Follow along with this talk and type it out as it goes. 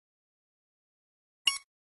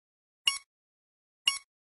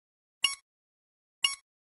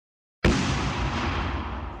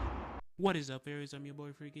What is up, fairies? I'm your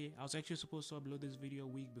boy Freaky. I was actually supposed to upload this video a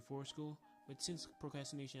week before school, but since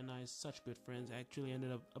procrastination and I are such good friends, I actually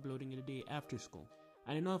ended up uploading it a day after school.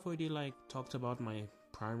 I know I've already talked about my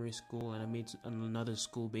primary school and I made another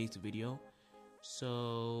school-based video,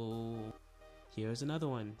 so here's another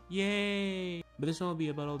one. Yay! But this one will be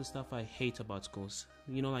about all the stuff I hate about schools.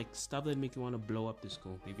 You know, like stuff that make you want to blow up the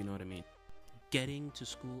school, if you know what I mean. Getting to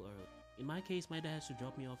school early. In my case, my dad has to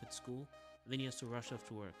drop me off at school, then he has to rush off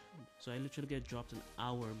to work. So I literally get dropped an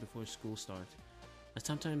hour before school starts. And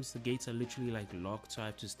sometimes the gates are literally locked, so I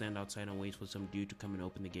have to stand outside and wait for some dude to come and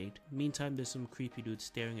open the gate. Meantime, there's some creepy dude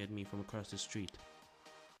staring at me from across the street.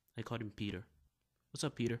 I called him Peter. What's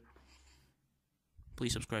up, Peter?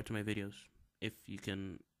 Please subscribe to my videos if you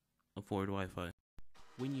can afford Wi-Fi.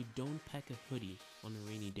 When you don't pack a hoodie on a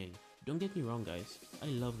rainy day. Don't get me wrong, guys, I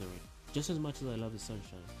love the rain just as much as I love the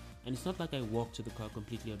sunshine. And it's not like I walk to the car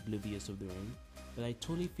completely oblivious of the rain, but I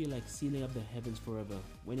totally feel like sealing up the heavens forever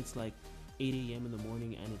when it's like 8 AM in the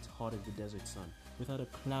morning and it's hot as the desert sun, without a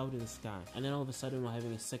cloud in the sky, and then all of a sudden we're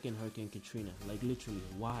having a second Hurricane Katrina. Like literally,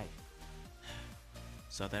 why?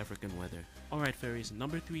 South African weather. Alright, fairies,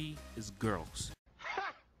 number 3 is girls.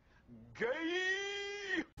 Ha!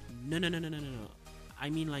 Gay! No. I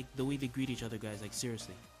mean like the way they greet each other, guys, like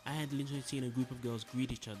seriously. I had literally seen a group of girls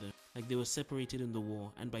greet each other like they were separated in the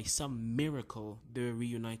war, and by some miracle they were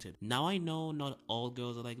reunited. Now I know not all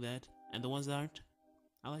girls are like that, and the ones that aren't,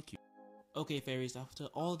 I like you. Okay, fairies, after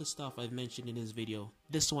all the stuff I've mentioned in this video,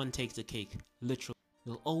 this one takes the cake, literally.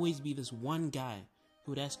 There'll always be this one guy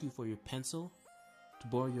who would ask you for your pencil, to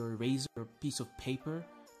borrow your eraser or piece of paper.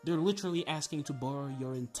 They're literally asking to borrow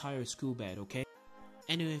your entire school bag, okay?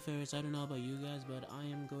 Anyway, fairies, I don't know about you guys, but I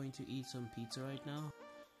am going to eat some pizza right now.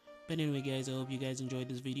 But anyway, guys, I hope you guys enjoyed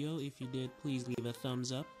this video. If you did, please leave a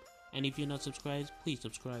thumbs up. And if you're not subscribed, please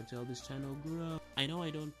subscribe to help this channel grow. I know I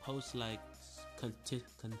don't post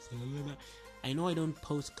I know I don't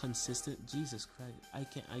post consistent. Jesus Christ, I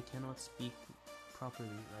cannot speak properly.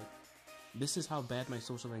 Like, this is how bad my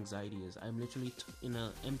social anxiety is. I'm literally in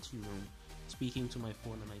an empty room speaking to my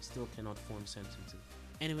phone and I still cannot form sentences.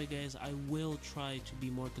 Anyway, guys, I will try to be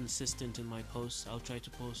more consistent in my posts. I'll try to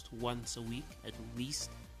post once a week at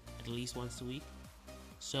least once a week.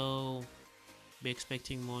 So be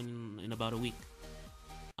expecting one in about a week,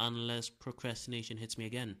 unless procrastination hits me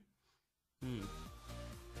again.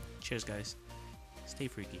 Cheers, guys. Stay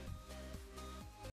freaky.